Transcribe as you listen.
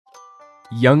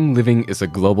Young Living is a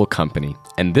global company,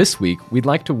 and this week we'd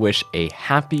like to wish a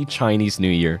happy Chinese New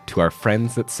Year to our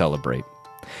friends that celebrate.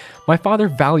 My father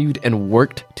valued and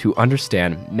worked to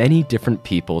understand many different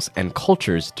peoples and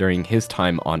cultures during his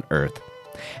time on Earth.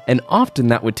 And often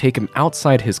that would take him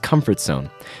outside his comfort zone,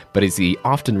 but as he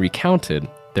often recounted,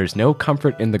 there's no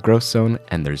comfort in the growth zone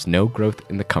and there's no growth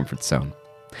in the comfort zone.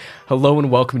 Hello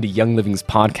and welcome to Young Living's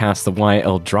podcast, The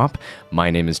YL Drop. My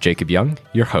name is Jacob Young,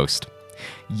 your host.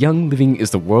 Young Living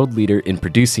is the world leader in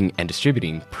producing and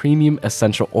distributing premium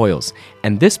essential oils,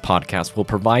 and this podcast will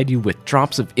provide you with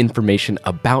drops of information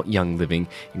about Young Living,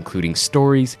 including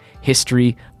stories,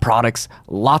 history, products,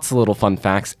 lots of little fun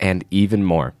facts, and even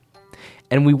more.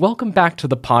 And we welcome back to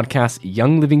the podcast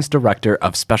Young Living's Director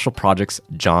of Special Projects,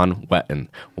 John Wetton.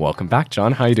 Welcome back,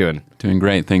 John. How you doing? Doing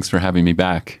great. Thanks for having me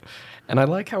back. And I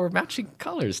like how we're matching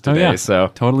colors today. Oh, yeah.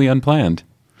 Totally unplanned.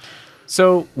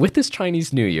 So with this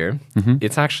Chinese New Year,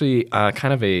 it's actually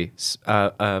kind of a...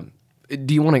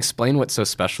 do you want to explain what's so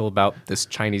special about this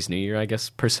Chinese New Year, I guess,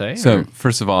 per se? So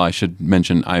first of all, I should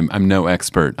mention I'm no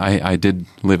expert. I did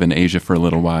live in Asia for a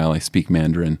little while. I speak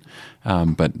Mandarin,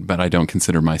 but I don't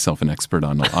consider myself an expert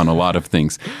on a lot of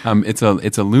things. It's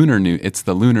the Lunar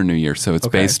New Year, so it's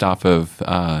based off of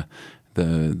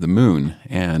the moon,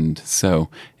 and so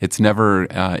it's never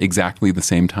exactly the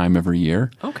same time every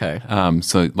year. Okay.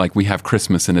 So like we have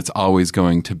Christmas, and it's always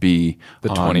going to be the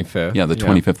 25th. Yeah, the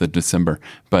 25th of December.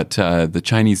 But the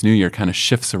Chinese New Year kind of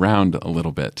shifts around a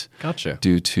little bit. Gotcha.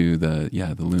 Due to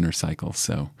the lunar cycle.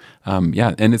 So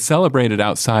and it's celebrated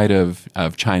outside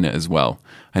of China as well.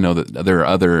 I know that there are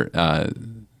other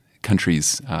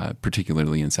countries,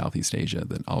 particularly in Southeast Asia,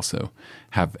 that also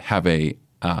have a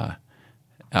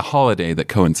holiday that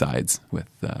coincides with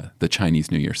the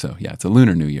Chinese New Year. So yeah, it's a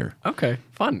Lunar New Year. Okay,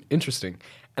 fun, interesting.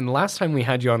 And the last time we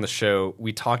had you on the show,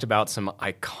 we talked about some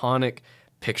iconic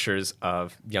pictures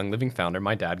of Young Living founder,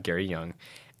 my dad, Gary Young.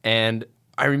 And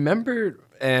I remember,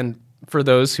 and for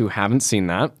those who haven't seen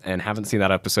that and haven't seen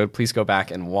that episode, please go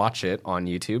back and watch it on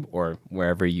YouTube or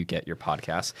wherever you get your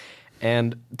podcasts.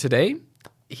 And today,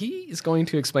 he is going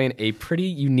to explain a pretty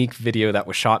unique video that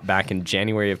was shot back in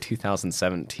January of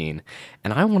 2017.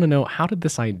 And I want to know, how did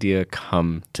this idea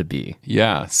come to be?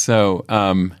 Yeah. So,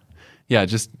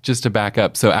 just to back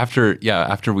up. So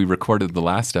after we recorded the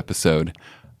last episode,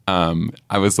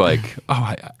 I was like,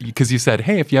 because you said,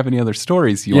 hey, if you have any other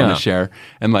stories you want to share.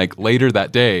 And like later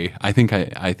that day, I think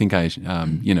I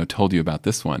told you about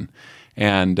this one.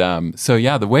 And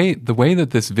the way that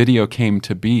this video came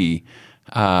to be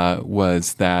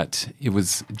was that it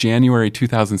was January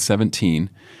 2017,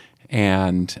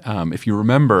 and if you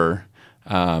remember,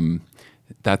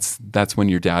 that's when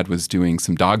your dad was doing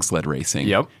some dog sled racing.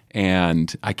 Yep.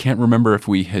 And I can't remember if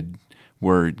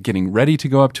were getting ready to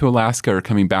go up to Alaska or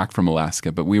coming back from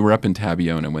Alaska, but we were up in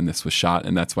Tabiona when this was shot,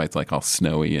 and that's why it's like all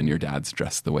snowy and your dad's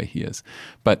dressed the way he is.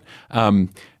 But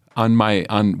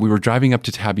we were driving up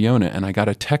to Tabiona, and I got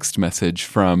a text message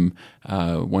from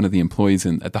one of the employees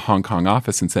at the Hong Kong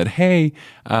office and said, hey,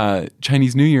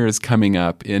 Chinese New Year is coming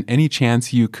up. In any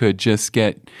chance you could just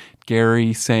get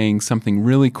Gary saying something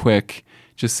really quick,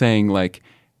 just saying like,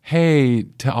 hey,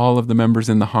 to all of the members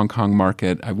in the Hong Kong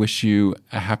market, I wish you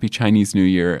a happy Chinese New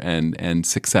Year and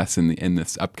success in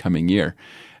this upcoming year.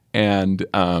 And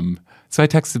so I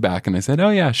texted back and I said, oh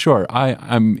yeah, sure.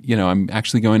 I'm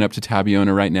actually going up to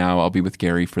Tabiona right now. I'll be with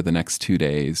Gary for the next 2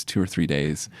 or 3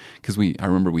 days, because I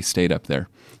remember we stayed up there.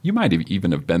 You might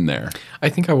even have been there. I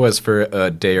think I was for a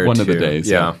day or two. One of the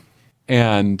days. Yeah.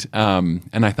 And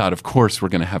I thought, of course, we're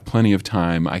going to have plenty of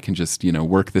time. I can just,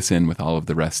 work this in with all of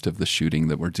the rest of the shooting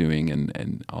that we're doing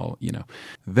and all,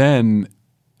 Then,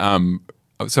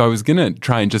 so I was going to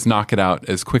try and just knock it out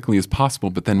as quickly as possible,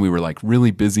 but then we were like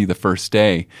really busy the first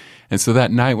day. And so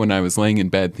that night when I was laying in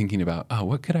bed thinking about,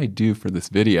 what could I do for this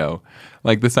video?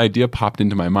 Like this idea popped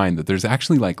into my mind that there's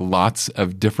actually like lots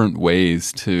of different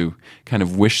ways to kind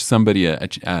of wish somebody a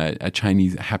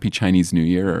happy Chinese New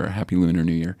Year or a happy Lunar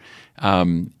New Year.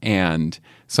 And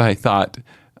so I thought,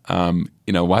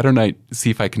 why don't I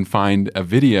see if I can find a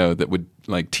video that would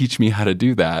like teach me how to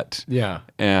do that? Yeah.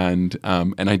 And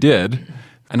I did.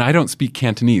 And I don't speak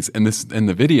Cantonese. In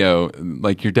the video,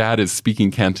 like your dad is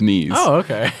speaking Cantonese. Oh,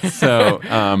 okay. So,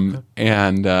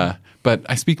 but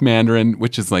I speak Mandarin,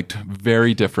 which is like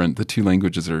very different. The two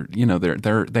languages are,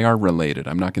 they are related.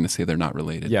 I'm not going to say they're not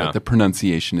related, but the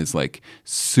pronunciation is like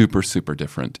super, super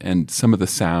different. And some of the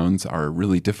sounds are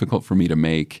really difficult for me to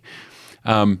make.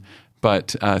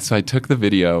 So I took the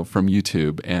video from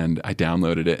YouTube and I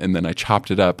downloaded it, and then I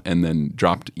chopped it up and then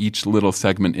dropped each little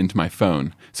segment into my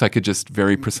phone so I could just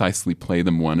very precisely play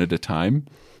them one at a time.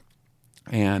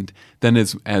 And then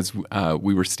as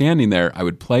we were standing there, I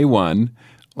would play one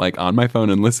like on my phone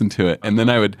and listen to it. And then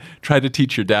I would try to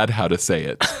teach your dad how to say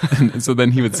it. And so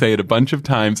then he would say it a bunch of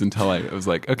times until I was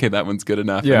like, okay, that one's good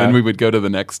enough. Yeah. And then we would go to the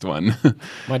next one.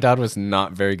 My dad was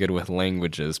not very good with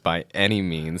languages by any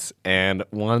means. And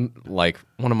one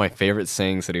of my favorite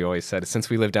sayings that he always said, since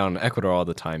we lived down in Ecuador all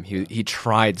the time, he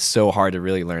tried so hard to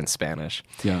really learn Spanish.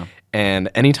 Yeah. And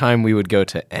anytime we would go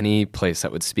to any place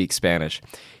that would speak Spanish,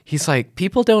 he's like,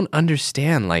 people don't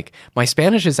understand. Like, my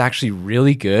Spanish is actually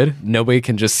really good. Nobody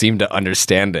can just seem to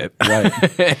understand it. Right.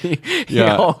 He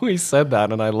always said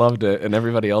that, and I loved it, and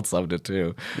everybody else loved it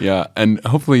too. Yeah. And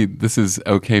hopefully this is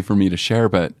okay for me to share,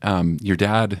 but your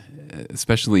dad,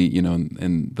 especially,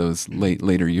 in those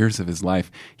later years of his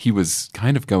life, he was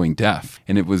kind of going deaf.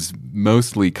 And it was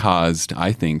mostly caused,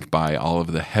 I think, by all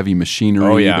of the heavy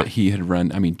machinery that he had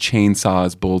run. I mean,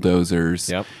 chainsaws,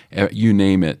 bulldozers, you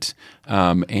name it.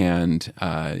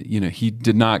 He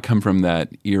did not come from that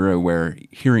era where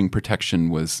hearing protection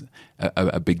was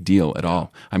a big deal at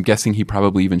all. I'm guessing he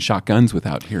probably even shot guns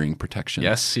without hearing protection.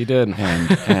 Yes, he did.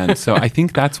 And so I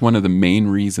think that's one of the main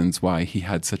reasons why he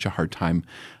had such a hard time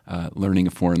learning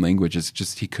a foreign language, is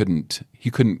just he couldn't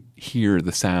hear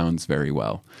the sounds very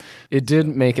well. It did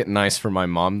make it nice for my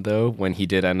mom, though, when he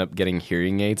did end up getting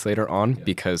hearing aids later on,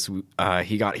 because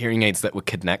he got hearing aids that would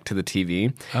connect to the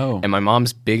TV. Oh. And my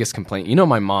mom's biggest complaint,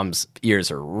 my mom's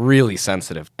ears are really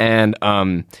sensitive. And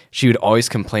she would always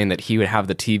complain that he would have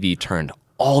the TV turned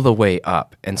all the way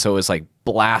up. And so it was like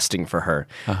blasting for her.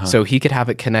 Uh-huh. So he could have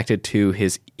it connected to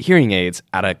his hearing aids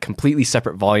at a completely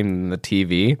separate volume than the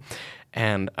TV.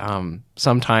 And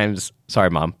sometimes, sorry,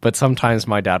 Mom, but sometimes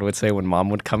my dad would say when Mom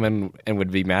would come in and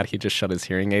would be mad, he'd just shut his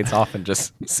hearing aids off and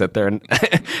just sit there and,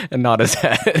 and nod his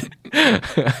head.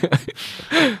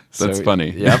 That's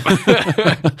funny. Yep.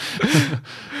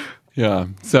 Yeah.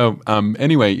 So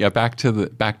anyway, back to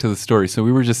the story. So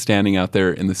we were just standing out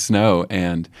there in the snow,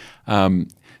 and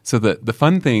so the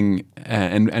fun thing,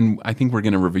 and I think we're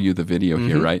going to review the video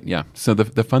here, right? Yeah. So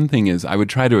the fun thing is, I would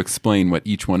try to explain what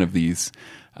each one of these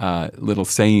little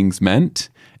sayings meant,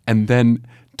 and then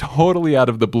totally out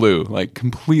of the blue, like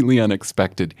completely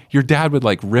unexpected, your dad would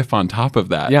like riff on top of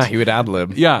that. Yeah, he would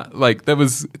ad-lib. Yeah, like that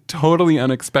was totally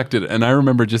unexpected. And I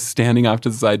remember just standing off to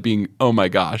the side being, oh my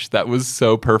gosh, that was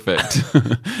so perfect.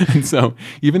 And so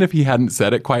even if he hadn't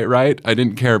said it quite right, I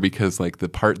didn't care, because like the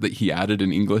part that he added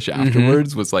in English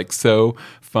afterwards was like so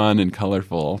fun and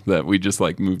colorful that we just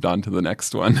like moved on to the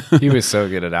next one. He was so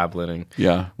good at ad-libbing.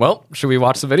 Yeah. Well, should we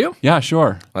watch the video? Yeah,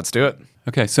 sure. Let's do it.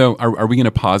 Okay, so are we going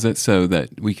to pause it so that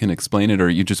we can explain it, or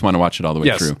you just want to watch it all the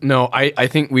way through? No, I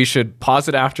think we should pause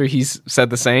it after he's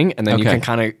said the saying, and then you can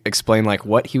kind of explain like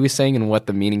what he was saying and what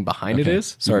the meaning behind it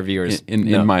is, so our viewers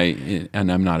and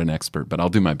I'm not an expert, but I'll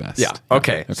do my best. Yeah,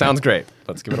 okay. Sounds great.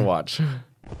 Let's give it a watch.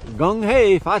 Gong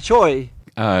hei fa choi.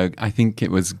 I think it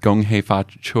was gong hei fa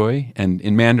choi, and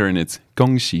in Mandarin it's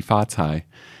gong xi fa cai.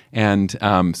 And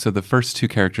so the first two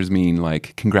characters mean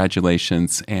like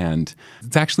congratulations, and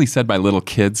it's actually said by little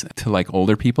kids to like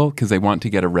older people because they want to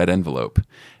get a red envelope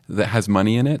that has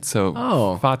money in it. So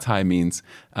fa cai means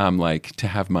like to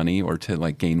have money or to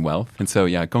like gain wealth. And so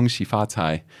yeah, gong xi fa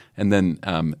cai. And then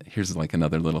here's like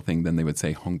another little thing. Then they would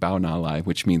say hong bao na lai,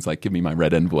 which means like give me my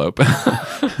red envelope.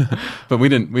 But we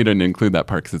didn't include that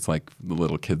part because it's like the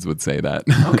little kids would say that.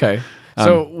 Okay.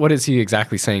 So what is he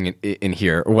exactly saying in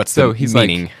here, or what's the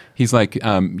meaning? He's like,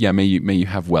 may you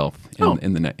have wealth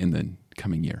in the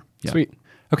coming year. Yeah. Sweet.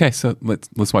 Okay, so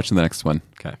let's watch the next one.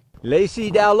 Okay.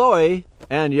 Lacy Dalloy,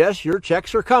 and yes, your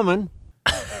checks are coming.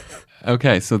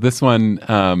 Okay, so this one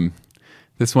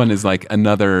is like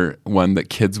another one that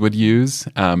kids would use.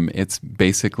 It's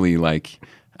basically like.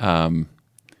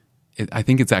 I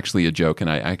think it's actually a joke, and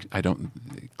I don't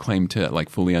claim to like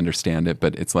fully understand it,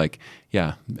 but it's like,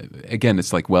 yeah, again,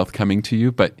 it's like wealth coming to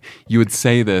you, but you would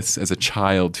say this as a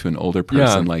child to an older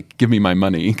person, like, give me my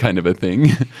money kind of a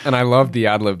thing. And I love the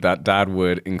ad lib that dad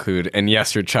would include, and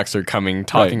yes, your checks are coming,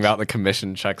 talking about the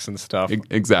commission checks and stuff.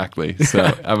 Exactly.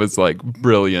 So I was like,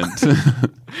 brilliant.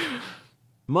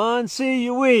 Man si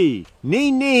yui,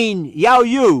 nin nin yao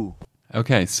yu.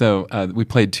 Okay, so we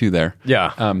played two there.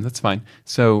 Yeah. That's fine.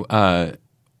 So,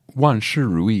 万事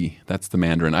如意, that's the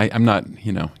Mandarin. I'm not,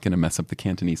 going to mess up the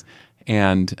Cantonese.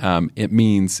 And it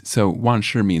means, so 万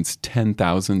事 means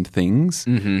 10,000 things.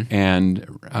 And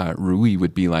如意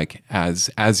would be like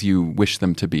as you wish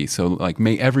them to be. So like,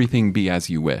 may everything be as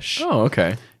you wish. Oh,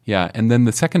 okay. Yeah, and then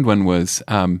the second one was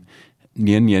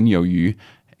年年有余.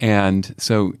 And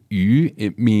so 鱼,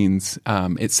 it means,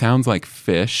 it sounds like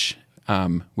fish.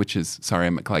 which is, sorry,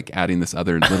 I'm like adding this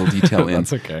other little detail in.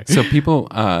 That's okay. So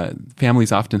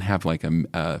families often have like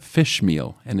a fish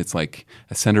meal, and it's like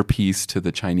a centerpiece to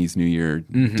the Chinese New Year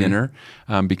dinner,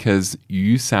 because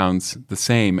yu sounds the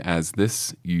same as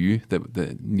this yu, the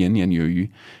nian nian yu yu,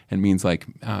 and means like,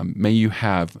 may you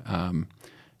have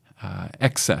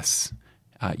excess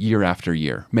year after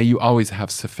year. May you always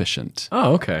have sufficient.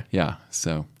 Oh, okay. Yeah.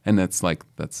 So, and that's why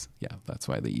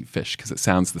they eat fish, because it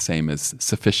sounds the same as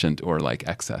sufficient or like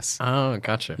excess. Oh,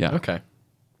 gotcha. Yeah. Okay.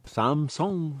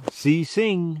 Samsung, Si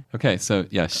Sing. Okay. So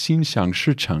yeah, 心想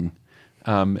事成.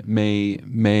 May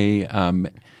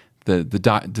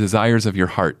the desires of your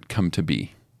heart come to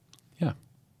be. Yeah.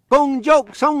 恭祝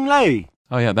勝利.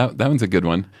 Oh yeah, that one's a good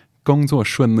one. 工作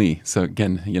順利. So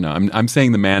again, I'm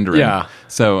saying the Mandarin. Yeah.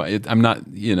 So I'm not,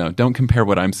 don't compare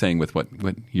what I'm saying with what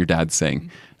your dad's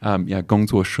saying. 工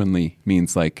作順利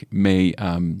means like, may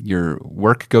your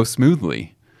work go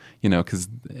smoothly, because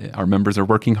our members are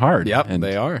working hard. Yep,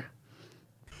 they are.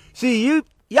 See you,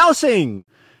 Yao Sing.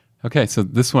 Okay, so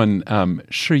this one,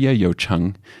 事业有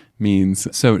成 means,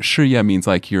 so 事业 means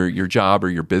like your job or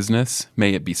your business,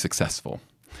 may it be successful.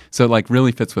 So it like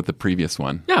really fits with the previous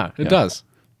one. Yeah, it does.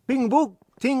 Ping Buk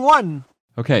Ting Wan.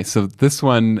 Okay, so this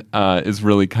one is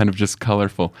really kind of just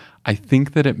colorful. I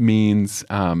think that it means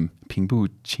平步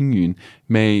青云.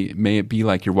 May it be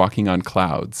like you're walking on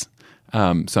clouds.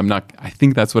 So I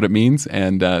think that's what it means,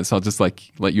 and so I'll just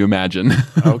like let you imagine.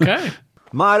 Okay.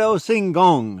 Mado Sing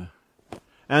Gong.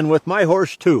 And with my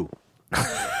horse too.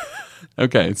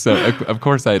 Okay, so of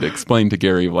course I'd explain to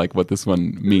Gary like what this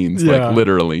one means, Yeah. like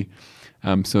literally.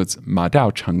 So it's 马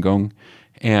到成功,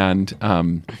 and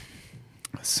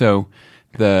so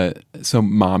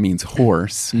ma means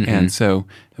horse, and so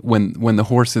when the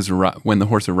horse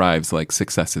arrives, like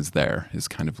success is there is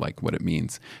kind of like what it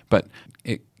means. But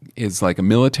it is like a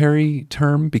military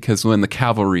term, because when the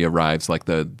cavalry arrives, like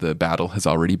the battle has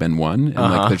already been won, and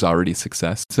like there's already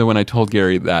success. So when I told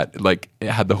Gary that like it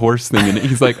had the horse thing in it,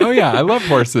 he's like, "Oh yeah, I love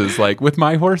horses, like with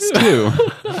my horse too."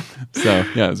 So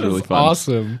yeah, it was really fun.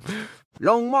 Awesome.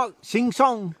 Long Mok Sing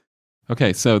Song.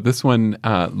 Okay, so this one,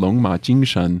 龙马精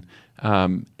神,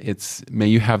 it's may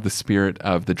you have the spirit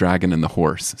of the dragon and the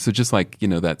horse. So just like,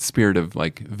 that spirit of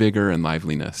like vigor and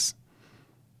liveliness.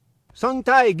 Song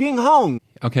Tai Ging Hong.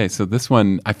 Okay, so this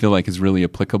one I feel like is really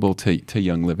applicable to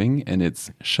Young Living, and it's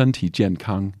身体健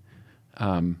康.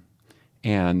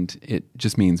 And it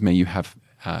just means may you have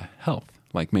health,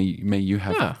 like may you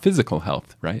have physical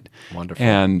health, right? Wonderful.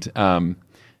 And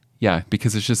yeah,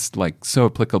 because it's just like so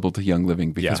applicable to Young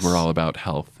Living, because Yes. we're all about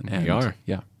health. And, We are.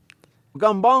 Yeah.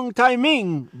 Gambong Tai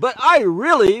Ming. But I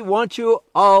really want you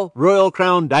all Royal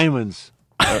Crown diamonds.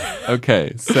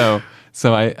 Okay, so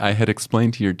I had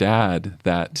explained to your dad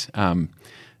that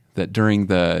that during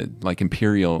the like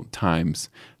imperial times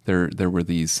there were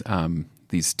these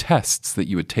tests that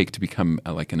you would take to become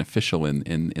like an official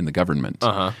in the government.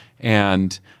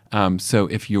 And so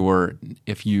if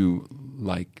you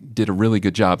like did a really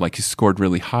good job, like you scored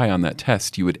really high on that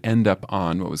test, you would end up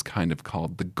on what was kind of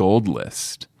called the gold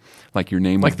list. Like your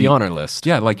name, Like the honor list.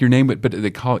 Yeah, like your name, but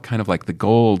they call it kind of like the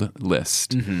gold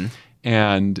list.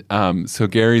 And so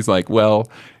Gary's like, well,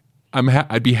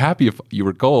 I'd be happy if you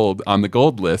were gold on the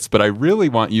gold list, but I really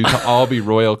want you to all be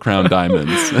Royal Crown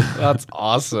diamonds. That's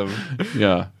awesome.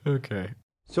 Yeah. Okay.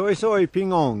 Soy Soy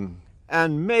Ping Ong.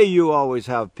 And may you always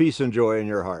have peace and joy in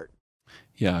your heart.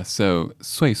 Yeah, so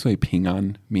岁岁平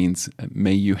安 means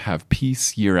may you have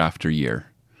peace year after year.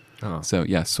 Oh. So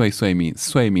yeah, 岁岁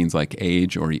means like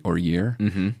age or year.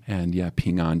 And yeah,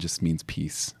 平安 just means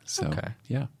peace. So Okay.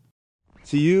 yeah.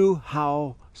 To you,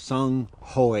 Hao Sung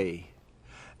Hoi.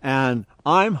 And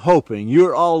I'm hoping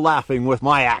you're all laughing with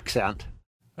my accent.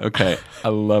 Okay, I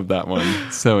love that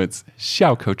one. So it's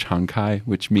笑口常开,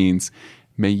 which means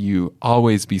may you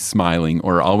always be smiling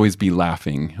or always be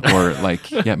laughing, or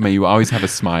like, yeah, may you always have a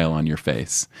smile on your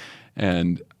face.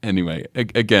 And anyway,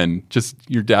 again, just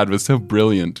your dad was so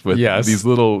brilliant with Yes. these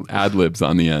little ad-libs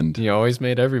on the end. You always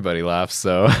made everybody laugh,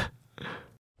 so.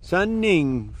 San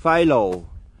Ning Fai Lo.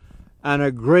 And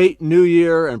a great new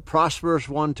year and prosperous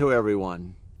one to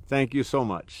everyone. Thank you so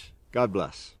much. God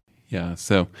bless. Yeah,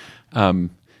 so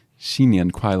新年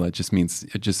快乐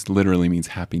just literally means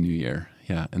Happy New Year.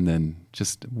 Yeah, and then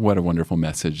just what a wonderful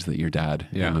message that your dad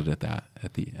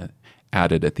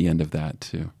added at the end of that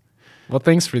too. Well,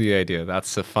 thanks for the idea.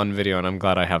 That's a fun video, and I'm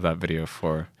glad I have that video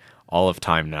for all of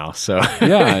time now. So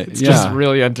Yeah, it's just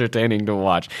really entertaining to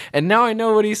watch. And now I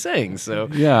know what he's saying, so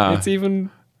Yeah. it's even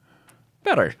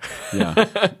better. Yeah,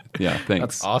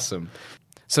 thanks. That's awesome.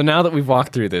 So now that we've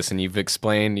walked through this and you've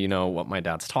explained, what my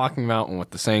dad's talking about and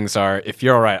what the sayings are, if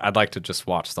you're all right, I'd like to just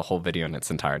watch the whole video in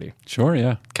its entirety. Sure,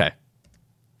 yeah. Okay.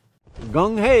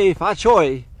 Gung hei fa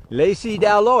choi, lei si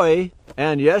dao loi,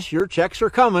 and yes, your checks are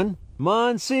coming.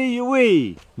 Man si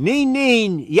yui, nin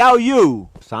nin yao yu,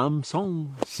 sam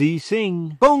song si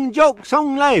sing, gong jok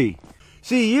song lei,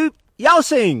 si yu yao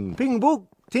sing, ping book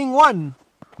ting one,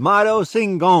 mado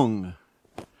sing gong.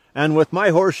 And with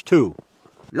my horse too.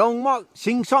 Long mok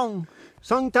sing song,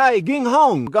 sung tai ging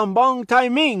hong, gambong tai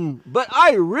ming, but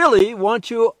I really want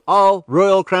you all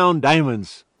Royal Crown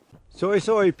diamonds. Soy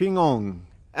soy ping ong,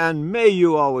 and may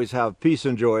you always have peace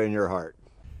and joy in your heart.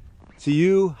 To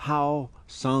you how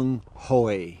sung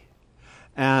hoi.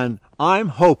 And I'm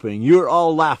hoping you're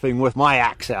all laughing with my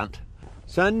accent.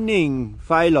 San ning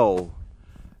fai lo,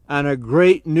 and a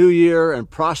great new year and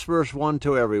prosperous one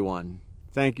to everyone.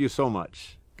 Thank you so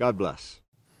much. God bless.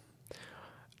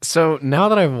 So now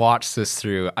that I've watched this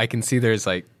through, I can see there's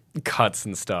like cuts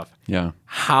and stuff. Yeah.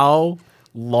 How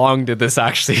long did this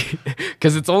actually?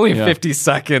 Because it's only 50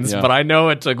 seconds, but I know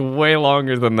it took way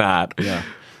longer than that. Yeah.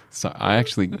 So I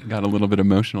actually got a little bit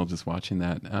emotional just watching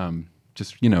that.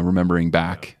 Just remembering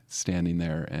back, standing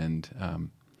there,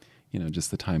 and just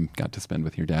the time got to spend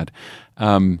with your dad.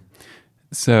 It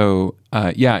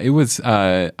was.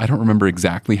 I don't remember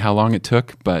exactly how long it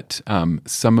took, but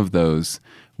some of those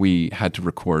we had to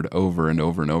record over and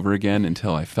over and over again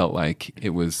until I felt like it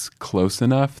was close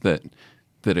enough that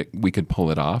we could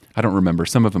pull it off. I don't remember.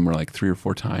 Some of them were like 3 or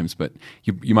 4 times, but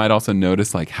you might also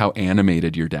notice like how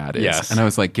animated your dad is. Yes. And I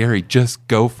was like, Gary, just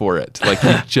go for it. Like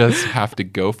you just have to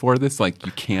go for this. Like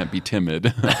you can't be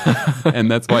timid.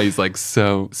 And that's why he's like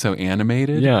so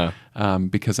animated. Yeah.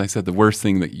 Because I said the worst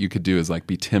thing that you could do is like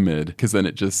be timid, because then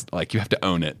it just like you have to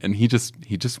own it. And he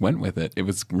just went with it. It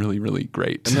was really, really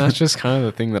great. And that's just kind of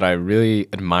the thing that I really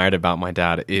admired about my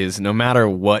dad is no matter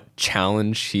what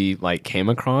challenge he like came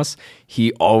across,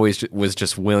 he always was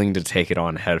just willing to take it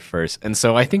on head first. And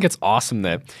so I think it's awesome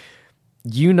that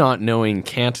you not knowing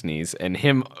Cantonese and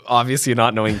him obviously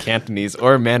not knowing Cantonese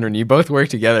or Mandarin, you both work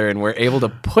together and we're able to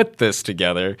put this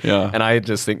together. Yeah. And I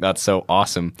just think that's so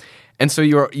awesome. And so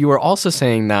you were also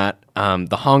saying that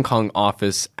the Hong Kong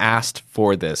office asked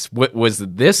for this. Was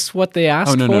this what they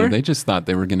asked for? Oh, no. They just thought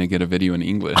they were going to get a video in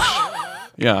English.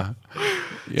 Yeah.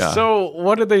 So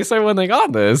what did they say when they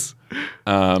got this?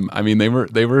 I mean, they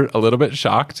were a little bit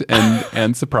shocked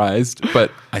and surprised,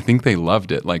 but I think they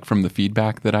loved it. Like from the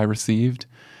feedback that I received,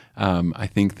 I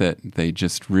think that they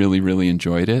just really, really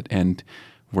enjoyed it, and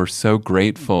were so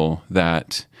grateful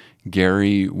that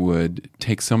Gary would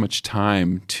take so much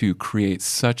time to create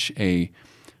such a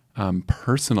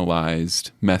personalized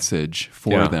message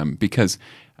for them, because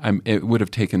it would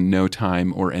have taken no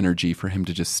time or energy for him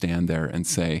to just stand there and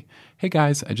say, "Hey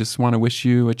guys, I just want to wish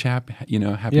you a happy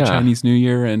Chinese New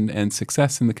Year and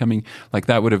success in the coming." Like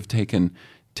that would have taken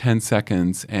 10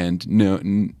 seconds and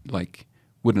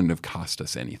wouldn't have cost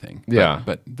us anything.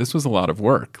 But this was a lot of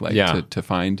work, to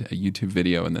find a YouTube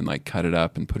video and then like cut it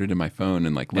up and put it in my phone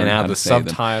and like learn how to say them.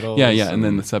 subtitles. And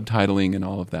then the subtitling and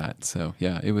all of that. So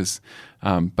it was,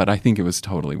 but I think it was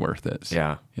totally worth it.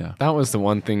 Yeah. That was the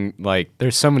one thing, like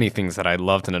there's so many things that I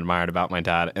loved and admired about my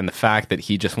dad, and the fact that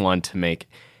he just wanted to make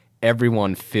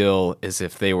everyone feel as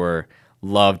if they were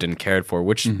loved and cared for,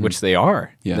 which they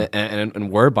are,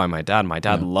 and were by my dad. My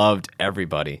dad loved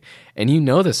everybody, and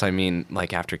this. I mean,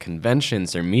 like after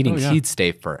conventions or meetings, he'd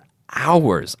stay for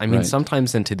hours. I mean,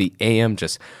 sometimes into the AM,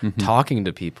 just talking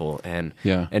to people and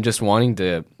just wanting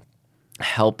to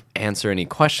help answer any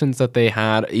questions that they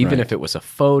had, even if it was a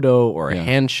photo or a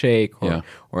handshake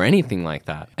or anything like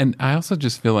that. And I also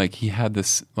just feel like he had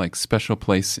this like special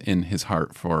place in his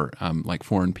heart for like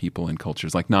foreign people and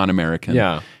cultures, like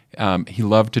non-American. He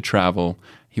loved to travel.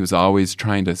 He was always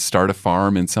trying to start a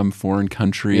farm in some foreign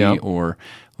country, or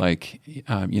like,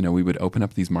 we would open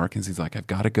up these markets. He's like, I've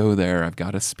got to go there. I've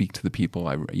got to speak to the people.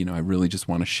 I really just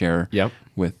want to share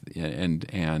with,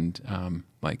 and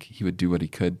like he would do what he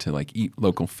could to like eat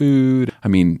local food. I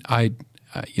mean, I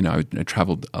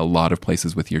traveled a lot of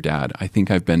places with your dad. I think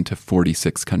I've been to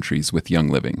 46 countries with Young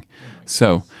Living.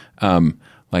 So,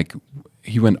 like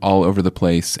he went all over the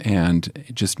place and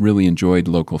just really enjoyed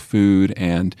local food.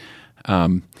 And,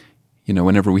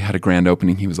 whenever we had a grand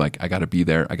opening, he was like, I got to be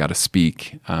there. I got to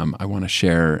speak. I want to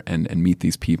share and meet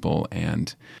these people.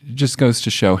 And it just goes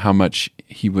to show how much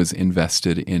he was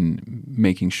invested in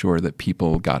making sure that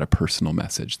people got a personal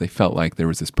message. They felt like there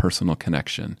was this personal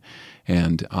connection.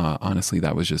 And honestly,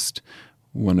 that was just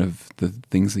one of the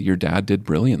things that your dad did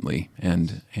brilliantly.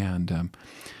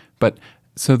 But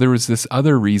so there was this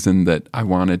other reason that I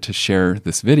wanted to share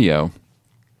this video.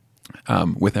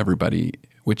 with everybody,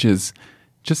 which is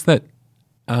just that,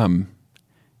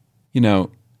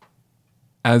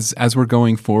 as we're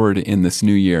going forward in this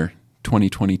new year,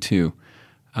 2022,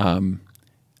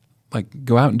 like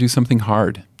go out and do something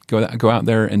hard. Go out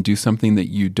there and do something that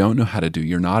you don't know how to do.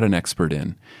 You're not an expert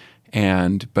in,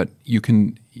 but you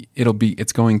can.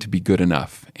 It's going to be good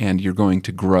enough, and you're going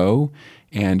to grow,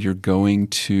 and you're going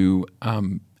to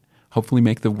hopefully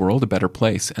make the world a better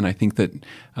place. And I think that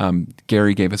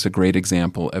Gary gave us a great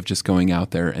example of just going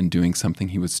out there and doing something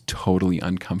he was totally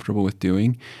uncomfortable with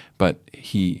doing, but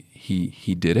he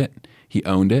did it. He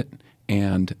owned it,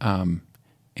 and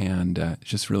it's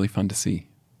just really fun to see.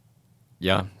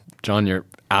 Yeah, John, you're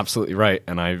absolutely right,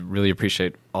 and I really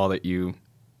appreciate all that you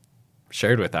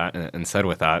shared with that and said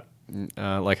with that.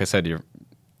 Like I said, you're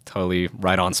totally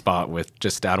right on spot with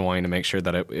just Dad wanting to make sure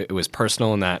that it was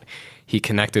personal and that he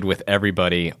connected with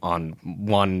everybody on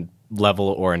one level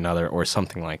or another or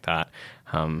something like that.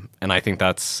 And I think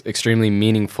that's extremely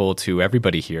meaningful to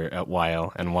everybody here at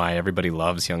YL, and why everybody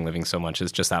loves Young Living so much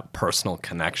is just that personal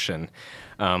connection.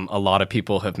 A lot of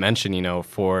people have mentioned,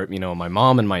 for, my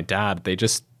mom and my dad, they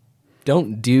just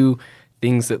don't do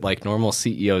things that like normal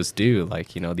CEOs do,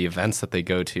 like, the events that they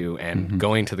go to and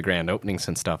going to the grand openings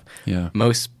and stuff. Yeah.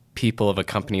 Most people of a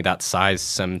company that size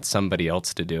send somebody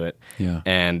else to do it. Yeah.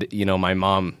 And, my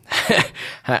mom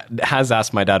has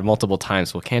asked my dad multiple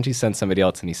times, well, can't you send somebody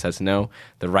else? And he says, no,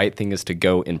 the right thing is to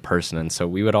go in person. And so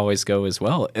we would always go as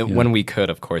well. When we could,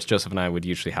 of course. Joseph and I would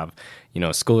usually have,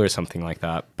 school or something like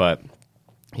that. But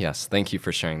yes, thank you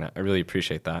for sharing that. I really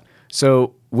appreciate that.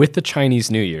 So with the Chinese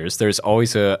New Year's, there's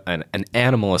always an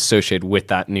animal associated with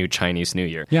that new Chinese New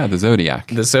Year. Yeah, the zodiac.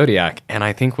 The zodiac. And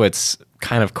I think what's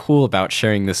kind of cool about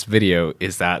sharing this video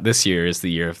is that this year is the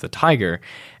year of the tiger.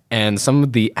 And some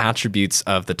of the attributes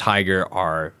of the tiger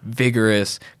are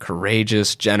vigorous,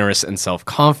 courageous, generous, and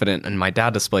self-confident. And my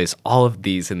dad displays all of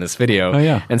these in this video. Oh,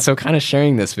 yeah. And so kind of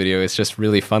sharing this video is just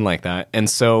really fun like that. And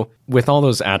so with all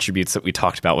those attributes that we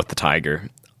talked about with the tiger,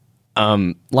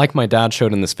 like my dad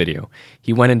showed in this video,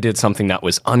 he went and did something that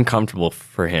was uncomfortable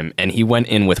for him, and he went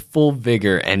in with full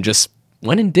vigor and just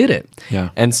went and did it. Yeah.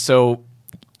 And so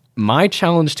my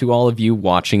challenge to all of you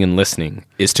watching and listening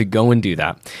is to go and do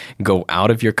that. Go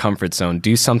out of your comfort zone,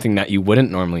 do something that you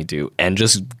wouldn't normally do, and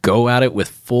just go at it with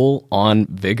full on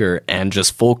vigor and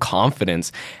just full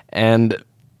confidence, and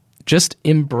just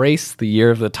embrace the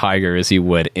year of the tiger as you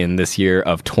would in this year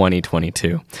of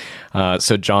 2022.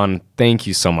 So John, thank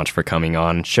you so much for coming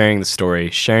on, sharing the story,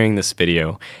 sharing this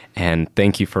video, and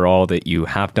thank you for all that you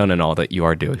have done and all that you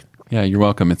are doing. Yeah, you're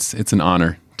welcome. It's an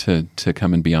honor to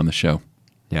come and be on the show.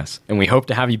 Yes, and we hope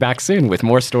to have you back soon with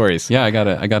more stories. Yeah, I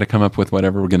gotta come up with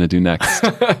whatever we're gonna do next.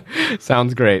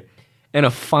 Sounds great. And a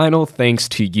final thanks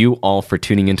to you all for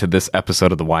tuning into this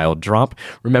episode of The Wild Drop.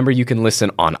 Remember, you can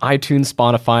listen on iTunes,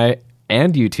 Spotify,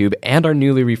 and YouTube, and our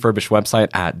newly refurbished website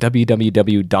at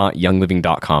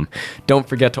www.youngliving.com. Don't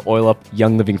forget to oil up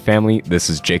Young Living family. This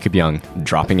is Jacob Young,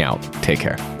 dropping out. Take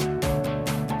care.